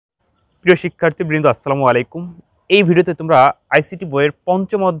প্রিয় শিক্ষার্থীবৃন্দ, আসসালামু আলাইকুম। এই ভিডিওতে তোমরা আইসিটি বইয়ের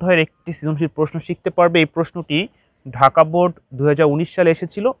পঞ্চম অধ্যায়ের একটি সৃজনশীল প্রশ্ন শিখতে পারবে। এই প্রশ্নটি ঢাকা বোর্ড 2019 সালে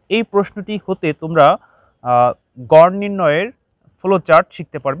এসেছিল। এই প্রশ্নটি হতে তোমরা গড় নির্ণয়ের ফ্লোচার্ট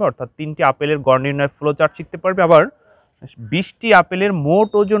শিখতে পারবে, অর্থাৎ 3টি আপেলের গড় নির্ণয়ের ফ্লোচার্ট শিখতে পারবে। আবার 20টি আপেলের মোট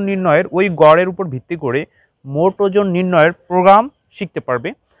ওজন নির্ণয়ের ওই গড়ের উপর ভিত্তি করে মোট ওজন নির্ণয়ের প্রোগ্রাম শিখতে পারবে।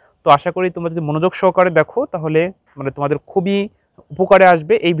 তো আশা করি তোমরা যদি মনোযোগ সহকারে দেখো তাহলে তোমাদের খুবই উপকারে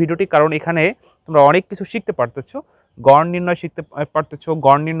আসবে এই ভিডিওটি, কারণ এখানে তোমরা অনেক কিছু শিখতে পারতেছো। গড় নির্ণয় শিখতে পারতেছো,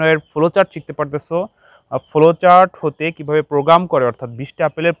 গড় নির্ণয়ের ফ্লোচার্ট শিখতে পারতেছো, ফ্লোচার্ট হতে কিভাবে প্রোগ্রাম করে, অর্থাৎ 20টি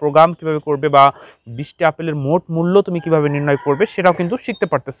আপেলের প্রোগ্রাম কিভাবে করবে বা 20টি আপেলের মোট মূল্য তুমি কিভাবে নির্ণয় করবে সেটাও কিন্তু শিখতে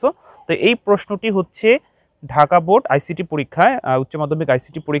পারতেছো। তো এই প্রশ্নটি হচ্ছে ঢাকা বোর্ড আইসিটি পরীক্ষায়, উচ্চ মাধ্যমিক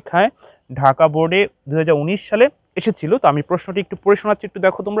আইসিটি পরীক্ষায় ঢাকা বোর্ডে 2019 সালে এসেছিল। তো আমি প্রশ্নটি একটু পড়ে শোনাচ্ছি, একটু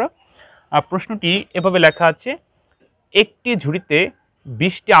দেখো তোমরা। প্রশ্নটি এভাবে লেখা আছে: একটি ঝুড়িতে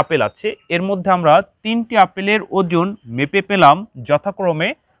 20টি আপেল আছে, এর মধ্যে আমরা 3টি আপেলের ওজন মেপে পেলাম যথাক্রমে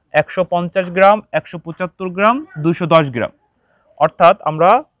 150 গ্রাম, 175 গ্রাম, 210 গ্রাম। অর্থাৎ আমরা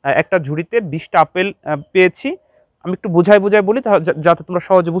একটা ঝুড়িতে 20টা আপেল পেয়েছি। আমি একটু বুঝাই বলি যাতে তোমরা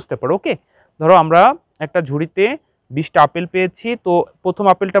সহজে বুঝতে পারো। ওকে, ধরো আমরা একটা ঝুড়িতে 20টা আপেল পেয়েছি। তো প্রথম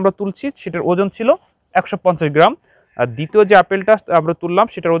আপেলটা আমরা তুলছি, সেটার ওজন ছিল 150 গ্রাম। আর দ্বিতীয় যে আপেলটা আমরা তুললাম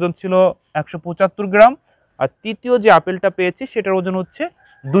সেটার ওজন ছিল 175 গ্রাম। আর তৃতীয় যে আপেলটা পেয়েছি সেটার ওজন হচ্ছে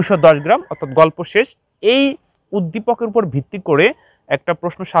 210 গ্রাম। অর্থাৎ গল্প শেষ। এই উদ্দীপকের উপর ভিত্তি করে একটা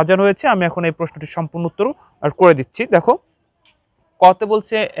প্রশ্ন সাজানো হয়েছে। আমি এখন এই প্রশ্নটির সম্পূর্ণ উত্তর করে দিচ্ছি। দেখো, কতে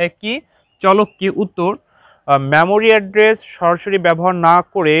বলছে কি চলক কি? উত্তর: মেমোরি অ্যাড্রেস সরাসরি ব্যবহার না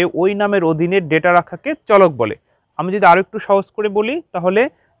করে ওই নামের অধীনে ডেটা রাখাকে চলক বলে। আমি যদি আরও একটু সহজ করে বলি তাহলে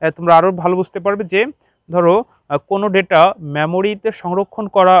তোমরা আরও ভালো বুঝতে পারবে। যে ধরো কোনো ডেটা মেমোরিতে সংরক্ষণ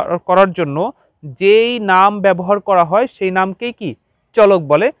করার জন্য যেই নাম ব্যবহার করা হয় সেই নামকেই কি চলক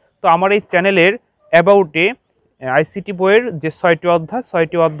বলে। তো আমার এই চ্যানেলের অ্যাবাউটে আইসিটি বইয়ের যে 6টি অধ্যায়,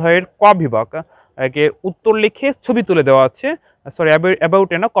 6টি অধ্যায়ের ক বিভাগ উত্তর লিখে ছবি তুলে দেওয়া আছে। সরি,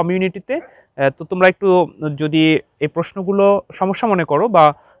 অ্যাবাউটে না, কমিউনিটিতে। তো তোমরা একটু যদি এই প্রশ্নগুলো সমস্যা মনে করো বা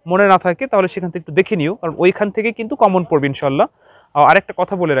মনে না থাকে তাহলে সেখান থেকে একটু দেখে নিও, কারণ ওইখান থেকে কিন্তু কমন পড়বে ইনশাল্লাহ। আরেকটা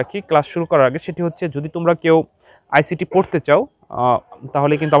কথা বলে রাখি ক্লাস শুরু করার আগে, সেটি হচ্ছে যদি তোমরা কেউ আইসিটি পড়তে চাও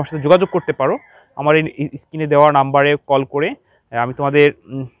তাহলে কিন্তু আমার সাথে যোগাযোগ করতে পারো। আমার এই স্ক্রিনে দেওয়া নাম্বারে কল করে আমি তোমাদের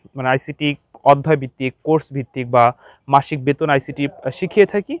আইসিটি অধ্যায় ভিত্তিক, কোর্স ভিত্তিক বা মাসিক বেতন আইসিটি শিখিয়ে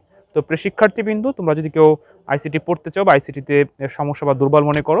থাকি। তো শিক্ষার্থীবৃন্দ, তোমরা যদি কেউ আইসিটি পড়তে চাও বা আইসিটিতে সমস্যা বা দুর্বল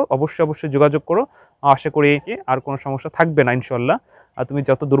মনে করো অবশ্যই যোগাযোগ করো। আশা করি আর কোনো সমস্যা থাকবে না ইনশাল্লাহ। আর তুমি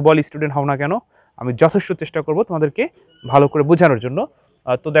যত দুর্বল স্টুডেন্ট হও না কেন, আমি যথেষ্ট চেষ্টা করব তোমাদেরকে ভালো করে বোঝানোর জন্য।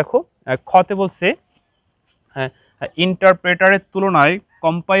 তো দেখো, খতে বলছে ইন্টারপ্রেটারের তুলনায়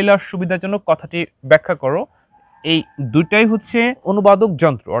কম্পাইলার সুবিধাজনক, কথাটি ব্যাখ্যা করো। এই দুইটাই হচ্ছে অনুবাদক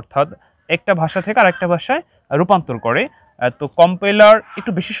যন্ত্র, অর্থাৎ একটা ভাষা থেকে আরেকটা ভাষায় রূপান্তর করে। তো কম্পাইলার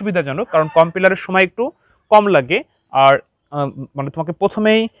একটু বেশি সুবিধাজনক, কারণ কম্পাইলারের সময় একটু কম লাগে। আর তোমাকে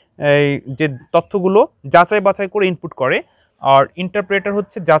প্রথমেই যে তথ্যগুলো যাচাই বাছাই করে ইনপুট করে, আর ইন্টারপ্রেটার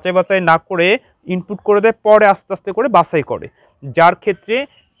হচ্ছে যাচাই বাছাই না করে ইনপুট করে দেয়, পরে আস্তে আস্তে করে বাছাই করে, যার ক্ষেত্রে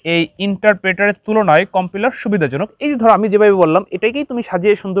এই ইন্টারপ্রেটারের তুলনায় কম্পাইলার সুবিধাজনক। এই যে ধরো আমি যেভাবে বললাম এটাকেই তুমি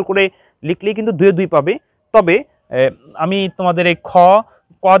সাজিয়ে সুন্দর করে লিখলেই কিন্তু 2-2 পাবে। তবে আমি তোমাদের এই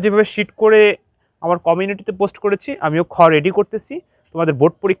ক যেভাবে শিট করে আমার কমিউনিটিতে পোস্ট করেছি, আমিও খ রেডি করতেছি। তোমাদের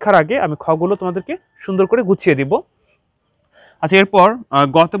বোর্ড পরীক্ষার আগে আমি খগুলো তোমাদেরকে সুন্দর করে গুছিয়ে দিব। আচ্ছা, এরপর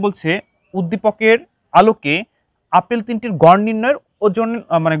গতে বলছে উদ্দীপকের আলোকে আপেল 3টির গড় নির্ণয়ের ওজন,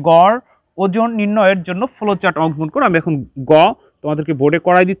 গড় ওজন নির্ণয়ের জন্য ফ্লোচার্ট অঙ্কন করো। আমি এখন তোমাদেরকে বোর্ডে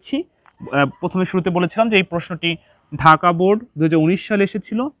করাই দিচ্ছি। প্রথমে শুরুতে বলেছিলাম যে এই প্রশ্নটি ঢাকা বোর্ড 2019 সালে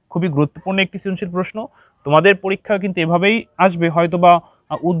এসেছিল। খুবই গুরুত্বপূর্ণ একটি সৃজনশীল প্রশ্ন। তোমাদের পরীক্ষা কিন্তু এভাবেই আসবে, হয়তো বা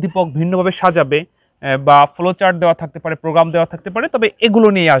উদ্দীপক ভিন্নভাবে সাজাবে বা ফ্লোচার্ট দেওয়া থাকতে পারে, প্রোগ্রাম দেওয়া থাকতে পারে, তবে এগুলো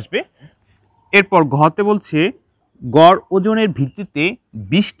নিয়ে আসবে। এরপর ঘতে বলছে গড় ওজনের ভিত্তিতে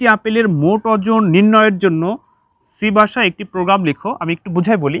 20টি আপেলের মোট ওজন নির্ণয়ের জন্য সি ভাষায় একটি প্রোগ্রাম লেখো। আমি একটু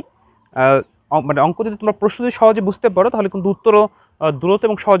বুঝাই বলি। অঙ্ক যদি তোমরা প্রশ্ন যদি সহজে বুঝতে পারো তাহলে কিন্তু উত্তরও দ্রুত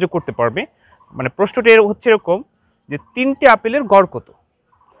এবং সহজে করতে পারবে। প্রশ্নটি হচ্ছে এরকম যে 3টি আপেলের গড় কত।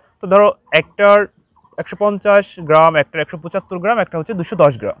 তো ধরো একটার 150 গ্রাম, একটার 175 গ্রাম, একটা হচ্ছে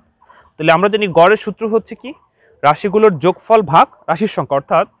 210 গ্রাম। তাহলে আমরা জানি গড়ের সূত্র হচ্ছে কি, রাশিগুলোর যোগফল ভাগ রাশির সংখ্যা।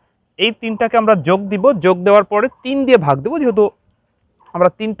 অর্থাৎ এই 3টাকে আমরা যোগ দিব, যোগ দেওয়ার পরে 3 দিয়ে ভাগ দেবো। যেহেতু আমরা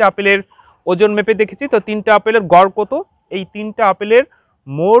 3টা আপেলের ওজন মেপে দেখেছি, তো 3টা আপেলের গড় কত, এই 3টা আপেলের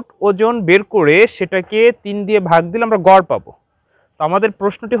মোট ওজন বের করে সেটাকে 3 দিয়ে ভাগ দিলে আমরা গড় পাবো। তো আমাদের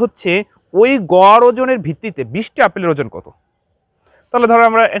প্রশ্নটি হচ্ছে ওই গড় ওজনের ভিত্তিতে 20টি আপেলের ওজন কত। তাহলে ধরো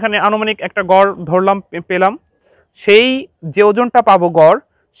আমরা এখানে আনুমানিক একটা গড় ধরলাম, পেলাম। সেই যে ওজনটা পাবো গড়,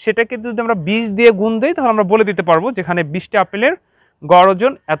 সেটাকে যদি আমরা 20 দিয়ে গুণ দেই তাহলে আমরা বলে দিতে পারবো যেখানে 20টি আপেলের গড়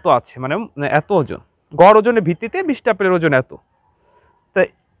ওজন এত আছে, মানে এত ওজন, গড় ওজনের ভিত্তিতে 20টি আপেলের ওজন এত। তাই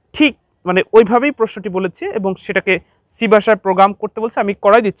ঠিক মানে ওইভাবেই প্রশ্নটি বলেছে এবং সেটাকে সি ভাষায় প্রোগ্রাম করতে বলছে। আমি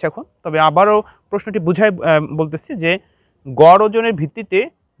করাই দিচ্ছি এখন, তবে আবারও প্রশ্নটি বুঝাই বলতেছি যে গড় ওজনের ভিত্তিতে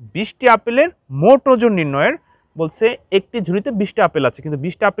 20টি আপেলের মোট ওজন নির্ণয়ের বলছে একটি ঝুড়িতে 20টি আপেল আছে, কিন্তু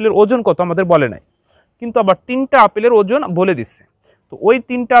 20টি আপেলের ওজন কত আমাদের বলে নাই, কিন্তু আবার 3টা আপেলের ওজন বলে দিচ্ছে। তো ওই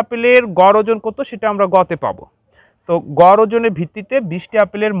 3টা আপেলের গড় ওজন কত সেটা আমরা গতে পাবো। তো গড় ওজনের ভিত্তিতে 20টি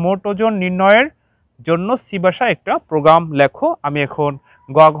আপেলের মোট ওজন নির্ণয়ের জন্য সি ভাষায় একটা প্রোগ্রাম লেখো। আমি এখন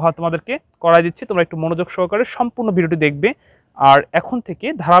গ ঘ তোমাদেরকে করাই দিচ্ছি, তোমরা একটু মনোযোগ সহকারে সম্পূর্ণ ভিডিওটি দেখবে। আর এখন থেকে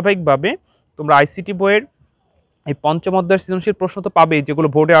ধারাবাহিকভাবে তোমরা আইসিটি বইয়ের এই পঞ্চম অধ্যায়ের সৃজনশীল প্রশ্ন তো পাবেই, যেগুলো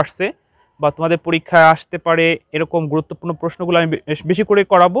বোর্ডে আসছে বা তোমাদের পরীক্ষায় আসতে পারে, এরকম গুরুত্বপূর্ণ প্রশ্নগুলো আমি বেশি করে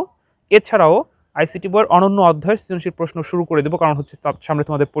করাবো। এছাড়াও আইসিটি বইয়ের অনন্য অধ্যায়ের সৃজনশীল প্রশ্ন শুরু করে দেবো, কারণ হচ্ছে সামনে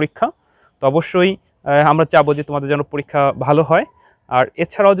তোমাদের পরীক্ষা। তো অবশ্যই আমরা চাবো যে তোমাদের যেন পরীক্ষা ভালো হয়। আর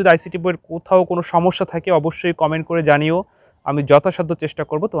এছাড়াও যদি আইসিটি বইয়ের কোথাও কোনো সমস্যা থাকে অবশ্যই কমেন্ট করে জানিও, আমি যথাসাধ্য চেষ্টা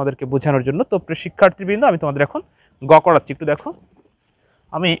করব তোমাদেরকে বোঝানোর জন্য। তো প্রিয় শিক্ষার্থীবৃন্দ, আমি তোমাদের এখন গ করাচ্ছি, একটু দেখো।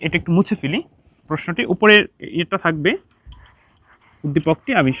 আমি এটা একটু মুছে ফেলি, প্রশ্নটি উপরের এটা থাকবে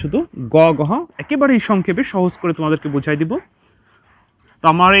উদ্দীপকটি, আমি শুধু গ গহ একেবারেই সংক্ষেপে সহজ করে তোমাদেরকে বোঝাই দিব। তো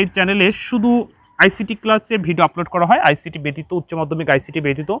আমার এই চ্যানেলে শুধু আইসিটি ক্লাসের ভিডিও আপলোড করা হয়, আইসিটি ব্যতীত, উচ্চ মাধ্যমিক আইসিটি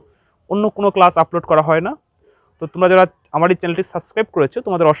ব্যতীত অন্য কোনো ক্লাস আপলোড করা হয় না। তো তোমরা যারা আমার এই চ্যানেলটি সাবস্ক্রাইব করেছো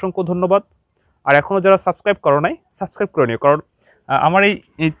তোমাদের অসংখ্য ধন্যবাদ। আর এখনও যারা সাবস্ক্রাইব করো নাই সাবস্ক্রাইব করে নিও, কারণ আমার এই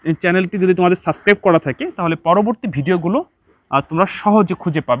চ্যানেলটি যদি তোমাদের সাবস্ক্রাইব করা থাকে তাহলে পরবর্তী ভিডিওগুলো তোমরা সহজে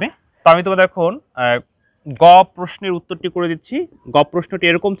খুঁজে পাবে। তো আমি তোমাদের এখন গ প্রশ্নের উত্তরটি করে দিচ্ছি। গ প্রশ্নটি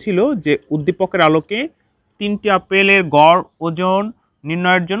এরকম ছিল যে উদ্দীপকের আলোকে 3টি আপেলের গড় ওজন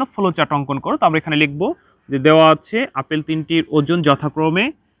নির্ণয়ের জন্য ফ্লোচার্ট অঙ্কন করো। তো আমরা এখানে লিখবো যে দেওয়া আছে আপেল 3টির ওজন যথাক্রমে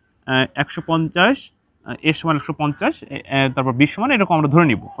 150, এর সমান 150, তারপর 20 সমান, এরকম আমরা ধরে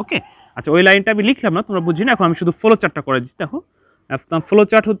নিব। ওকে, আচ্ছা ওই লাইনটা আমি লিখলাম না, তোমরা বুঝি না, এখন আমি শুধু ফ্লোচার্টটা করে দিচ্ছি। দেখো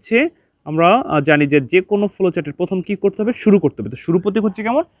ফ্লোচার্ট হচ্ছে আমরা জানি যে কোনো ফ্লোচার্টের প্রথম কি করতে হবে, শুরু করতে হবে। তো শুরু প্রতীক হচ্ছে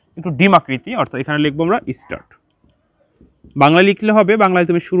কেমন, একটু ডিম আকৃতি, অর্থাৎ এখানে লিখবো আমরা স্টার্ট। বাংলা লিখলে হবে, বাংলায়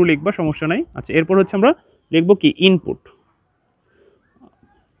তুমি শুরু লিখবা, সমস্যা নাই। আচ্ছা এরপর হচ্ছে আমরা লিখবো কি ইনপুট,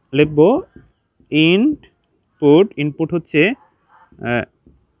 লিখবো ইনপুট। ইনপুট হচ্ছে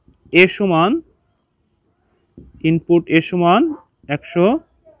এ সমান, ইনপুট এ সমান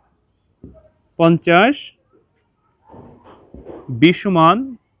 150, বি সমান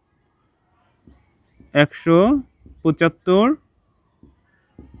 175,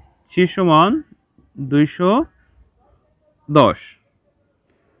 সি সমান 210।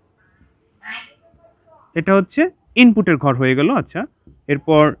 এটা হচ্ছে ইনপুটের ঘর হয়ে গেল। আচ্ছা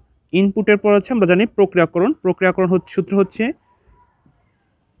এরপর ইনপুটের পর হচ্ছে আমরা জানি প্রক্রিয়াকরণ। প্রক্রিয়াকরণ সূত্র হচ্ছে,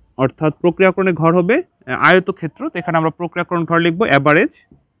 অর্থাৎ প্রক্রিয়াকরণের ঘর হবে আয়তক্ষেত্র। তো এখানে আমরা প্রক্রিয়াকরণ ঘর লিখবো অ্যাভারেজ।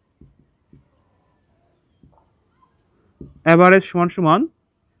 অ্যাভারেজ সমান সমান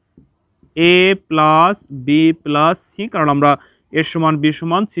এ প্লাস বি প্লাস সি, কারণ আমরা এর সমান বি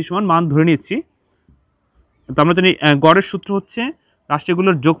সমান সি সমান মান ধরে নিচ্ছি। তো আমরা জানি গড়ের সূত্র হচ্ছে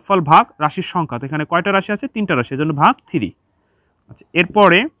রাশিগুলোর যোগফল ভাগ রাশির সংখ্যা। তো এখানে কয়টা রাশি আছে, 3টা রাশি, এজন্য ভাগ 3। আচ্ছা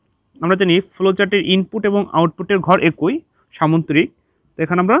এরপরে আমরা জানি ফ্লোচার্টের ইনপুট এবং আউটপুটের ঘর একই, সামন্তরিক। তো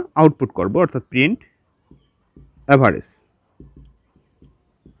এখানে আমরা আউটপুট করব, অর্থাৎ প্রিন্ট অ্যাভারেজ।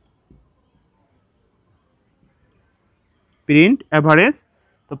 Print average.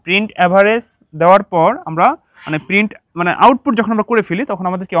 তো প্রিন্ট অ্যাভারেজ দেওয়ার পর আমরা মানে আউটপুট যখন আমরা করে ফেলি তখন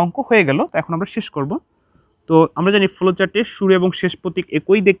আমাদের কি অঙ্ক হয়ে গেল। তো এখন আমরা শেষ করব। তো আমরা জানি ফ্লোচার্টের শুরু এবং শেষ প্রতীক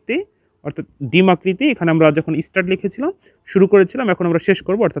একই দেখতে, অর্থাৎ ডিম আকৃতি। এখানে আমরা যখন স্টার্ট লিখেছিলাম, শুরু করেছিলাম, এখন আমরা শেষ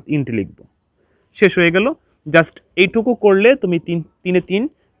করব, অর্থাৎ ইন্ট লিখব। শেষ হয়ে গেল। জাস্ট এইটুকু করলে তুমি 3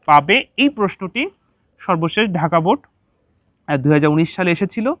 পাবে। এই প্রশ্নটি সর্বশেষ ঢাকা বোর্ড 2019 সালে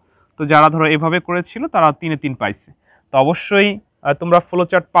এসেছিল। তো যারা ধরো এভাবে করেছিল তারা 3 পাইছে। তো অবশ্যই তোমরা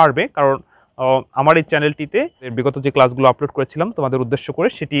ফ্লোচার্ট পারবে, কারণ আমার এই চ্যানেলটিতে বিগত যে ক্লাসগুলো আপলোড করেছিলাম তোমাদের উদ্দেশ্য করে,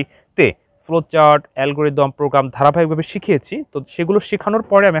 সেটিতে ফ্লোচার্ট, অ্যালগরিদম, প্রোগ্রাম ধারাবাহিকভাবে শিখিয়েছি। তো সেগুলো শেখানোর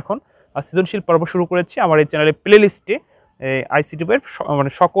পরে আমি এখন সৃজনশীল পর্ব শুরু করেছি। আমার এই চ্যানেলে প্লে লিস্টে আইসিটি বইয়ের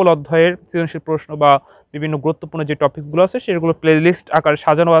মানে সকল অধ্যায়ের সৃজনশীল প্রশ্ন বা বিভিন্ন গুরুত্বপূর্ণ যে টপিকসগুলো আছে সেগুলো প্লে লিস্ট আকারে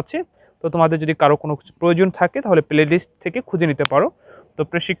সাজানো আছে। তো তোমাদের যদি কারো কোনো কিছু প্রয়োজন থাকে তাহলে প্লে লিস্ট থেকে খুঁজে নিতে পারো। তো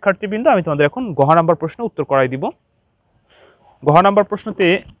প্রিয় শিক্ষার্থীবৃন্দ, আমি তোমাদের এখন গহ নাম্বার প্রশ্ন উত্তর করাই দিব। গহ নাম্বার প্রশ্নতে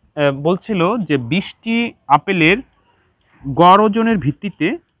বলছিল যে 20টি আপেলের গড় ওজনের ভিত্তিতে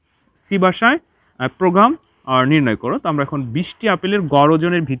সি ভাষায় প্রোগ্রাম নির্ণয় করো। তো আমরা এখন 20টি আপেলের গড়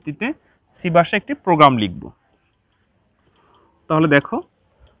ওজনের ভিত্তিতে সি ভাষায় একটি প্রোগ্রাম লিখব। তাহলে দেখো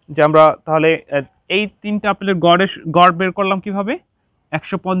যে আমরা তাহলে এই 3টা আপেলের গড় বের করলাম কিভাবে।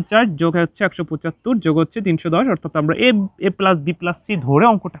 150 যোগ হচ্ছে 175 যোগ হচ্ছে 310, অর্থাৎ আমরা এ প্লাস বি প্লাস সি ধরে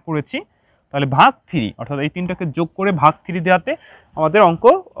অঙ্কটা করেছি। তাহলে ভাগ 3, অর্থাৎ এই তিনটাকে যোগ করে ভাগ 3 দেওয়াতে আমাদের অঙ্ক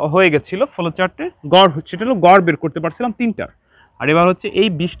হয়ে গেছিলো। ফলো চার্টের গড় সেটা হলো গড় বের করতে পারছিলাম তিনটার। আর এবার হচ্ছে এই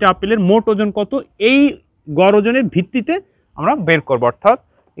 20টা আপেলের মোট ওজন কত, এই গড় ওজনের ভিত্তিতে আমরা বের করবো, অর্থাৎ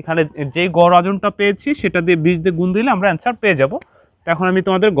এখানে যে গড় ওজনটা পেয়েছি সেটা দিয়ে 20 দিয়ে গুণ দিলে আমরা অ্যান্সার পেয়ে যাব। এখন আমি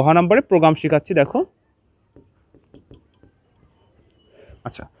তোমাদের ঘ নাম্বারে প্রোগ্রাম শেখাচ্ছি, দেখো।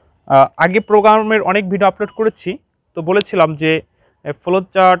 আচ্ছা, আগে প্রোগ্রামের অনেক ভিডিও আপলোড করেছি, তো বলেছিলাম যে ফ্লো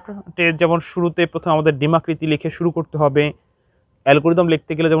চার্টে যেমন শুরুতে প্রথমে আমাদের ডিমাকৃতি লিখে শুরু করতে হবে, অ্যালগরিদম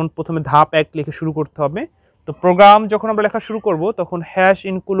লিখতে গেলে যেমন প্রথমে ধাপ 1 লিখে শুরু করতে হবে। তো প্রোগ্রাম যখন আমরা লেখা শুরু করব তখন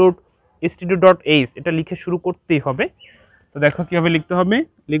 #include std.h এটা লিখে শুরু করতেই হবে। তো দেখো কীভাবে লিখতে হবে,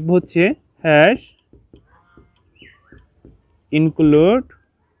 লিখবো হচ্ছে #include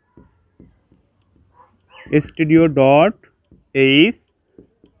std.h,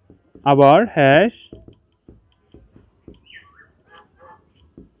 আবার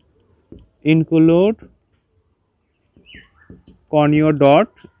 #include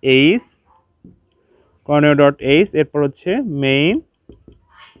conio.h, এরপর হচ্ছে main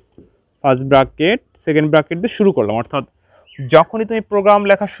first bracket second bracket দিয়ে শুরু করলাম। অর্থাৎ যখনই তুমি প্রোগ্রাম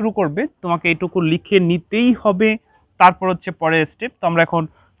লেখা শুরু করবে তোমাকে এইটুকু লিখে নিতেই হবে, তারপর হচ্ছে পরের স্টেপ। তো আমরা এখন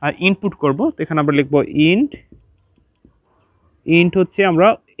ইনপুট করব, তো এখানে আমরা লিখবো ইন্ট হচ্ছে আমরা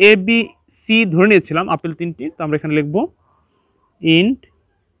এ বি সি ধরে নিয়েছিলাম আপেল তিনটি, তো আমরা এখানে লিখবো int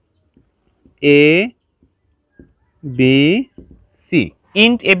A B C.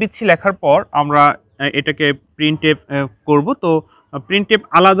 Int A B C লেখার পর আমরা এটাকে প্রিন্টএফ করব। তো প্রিন্টএফ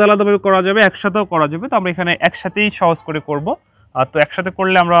আলাদা আলাদাভাবে করা যাবে, একসাথেও করা যাবে, তো আমরা এখানে একসাথেই সহজ করে করব। তো একসাথে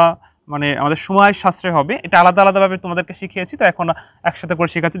করলে আমরা মানে আমাদের সময় সাশ্রয় হবে, এটা আলাদা আলাদাভাবে তোমাদেরকে শিখিয়েছি, তো এখন একসাথে করে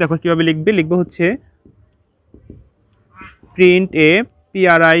শেখাচ্ছি। দেখো কীভাবে লিখবো হচ্ছে printf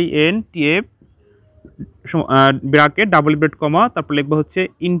PRINTF bracket double bread কমা, তারপর লিখবো হচ্ছে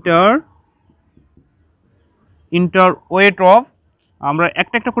ইন্টার ওয়েট অফ, আমরা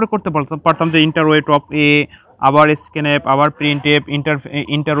একটা একটা করে করতে পারতাম যে ইন্টার ওয়েট অফ এ, আবার স্ক্যানএফ, আবার printf,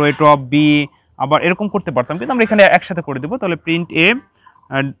 inter weight of B, আবার এরকম করতে পারতাম, কিন্তু আমরা এখানে একসাথে করে দেবো। তাহলে printf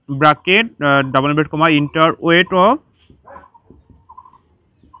bracket double bread comma inter weight of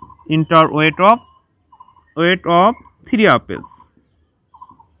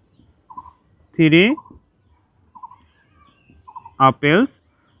 3 apples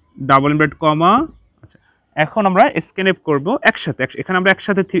double bread কমা। আচ্ছা, এখন আমরা স্ক্যানএফ করব একসাথে, এখানে আমরা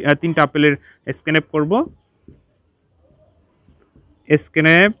একসাথে 3টা আপেলের স্ক্যানএফ করব।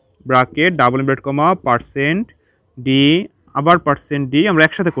 স্ক্যানএফ ব্র্যাকেট ডাবল ব্রেড কমা %d, আবার %d, আমরা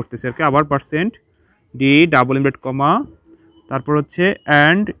একসাথে করতেছি আর কি, আবার %d ডাবল ব্রেড কমা, তারপর হচ্ছে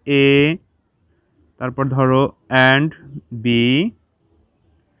অ্যান্ড এ, তারপর ধরো অ্যান্ড বি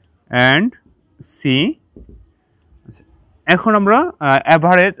অ্যান্ড সি। আচ্ছা, এখন আমরা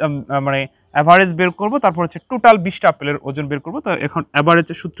অ্যাভারেজ বের করব, তারপর হচ্ছে টোটাল 20টা আপেলের ওজন বের করব। তো এখন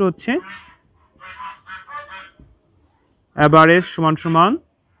অ্যাভারেজের সূত্র হচ্ছে অ্যাভারেজ সমান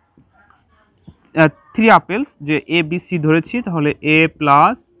 3 আপেলস, যে এ বি সি ধরেছি, তাহলে এ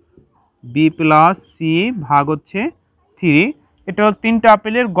প্লাস বি প্লাস সি ভাগ হচ্ছে 3। এটা হল 3টা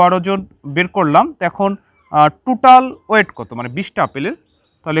আপেলের গড় ওজন বের করলাম। তো এখন টোটাল ওয়েট কত, মানে 20টা আপেলের,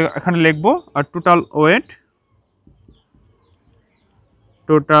 তাহলে এখানে লিখবো টোটাল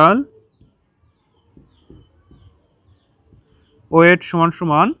ওয়েট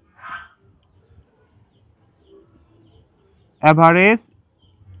সমান অ্যাভারেজ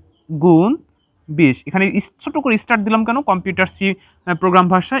গুণ 20। এখানে ছোট করে স্টার দিলাম কেন, কম্পিউটার সি প্রোগ্রাম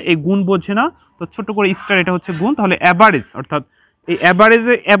ভাষায় এই গুণ বোঝে না, তো ছোট করে স্টার, এটা হচ্ছে গুণ। তাহলে অ্যাভারেজ, অর্থাৎ এই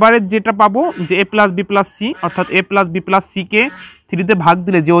অ্যাভারেজ যেটা পাবো যে এ প্লাস বি প্লাস সি, অর্থাৎ এ প্লাস বি প্লাস সিকে 3 ভাগ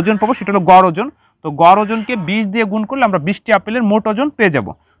দিলে যে ওজন পাবো সেটা হলো গড় ওজন। তো গড় ওজনকে 20 দিয়ে গুণ করলে আমরা 20টি আপেলের মোট ওজন পেয়ে যাব।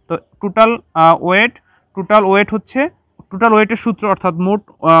 তো টোটাল ওয়েটের সূত্র, অর্থাৎ মোট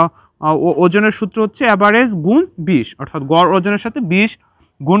ওজনের সূত্র হচ্ছে অ্যাভারেজ গুণ 20, অর্থাৎ গড় ওজনের সাথে 20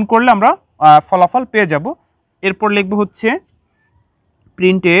 গুণ করলে আমরা ফলাফল পেয়ে যাব। এরপর লিখবো হচ্ছে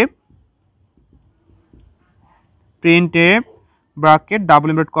প্রিন্টএফ ব্র্যাকেট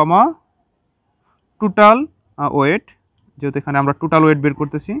ডাবল ব্রেড কমা টোটাল ওয়েট, যেহেতু এখানে আমরা টোটাল ওয়েট বের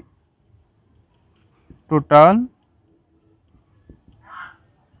করতেছি, টোটাল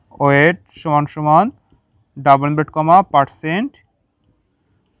ওয়েট সমান ডাবল ব্রেড কমা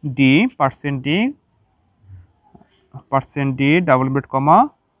 %d ডাবল ব্রেড কমা,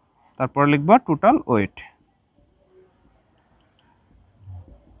 তারপর লিখবা টোটাল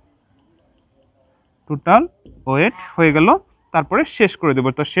ওয়েট হয়ে গেল। তারপরে শেষ করে দেবো।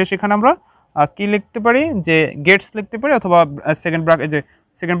 তো শেষ এখানে আমরা কি লিখতে পারি যে গেটস লিখতে পারি, অথবা সেকেন্ড ব্র্যাকেট, যে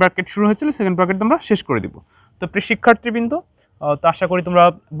সেকেন্ড ব্র্যাকেট শুরু হয়েছিল সেকেন্ড ব্র্যাকেট আমরা শেষ করে দিব। তো প্রিয় শিক্ষার্থীবৃন্দ, তো আশা করি তোমরা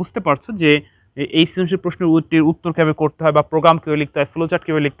বুঝতে পারছো যে এই সৃজনশীল প্রশ্নের উত্তর কীভাবে করতে হয় বা প্রোগ্রাম কীভাবে লিখতে হয়, ফ্লোচার্ট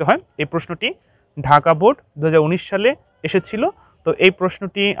কীভাবে লিখতে হয়। এই প্রশ্নটি ঢাকা বোর্ড 2019 সালে এসেছিল। তো এই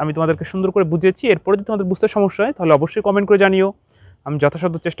প্রশ্নটি আমি তোমাদেরকে সুন্দর করে বুঝিয়েছি। এরপরে যদি তোমাদের বুঝতে সমস্যা হয় তাহলে অবশ্যই কমেন্ট করে জানিও, আমি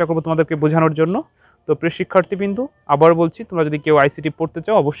যথাসাধ্য চেষ্টা করবো তোমাদেরকে বোঝানোর জন্য। তো প্রিয় শিক্ষার্থীবৃন্দু, আবার বলছি, তোমরা যদি কেউ আইসিটি পড়তে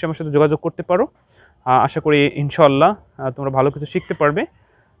চাও অবশ্যই আমার সাথে যোগাযোগ করতে পারো। আশা করি ইনশাআল্লাহ তোমরা ভালো কিছু শিখতে পারবে।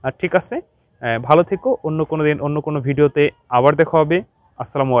 ঠিক আছে, ভালো থেকো। অন্য কোনো দিন অন্য কোনো ভিডিওতে আবার দেখা হবে।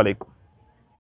 আসসালামু আলাইকুম।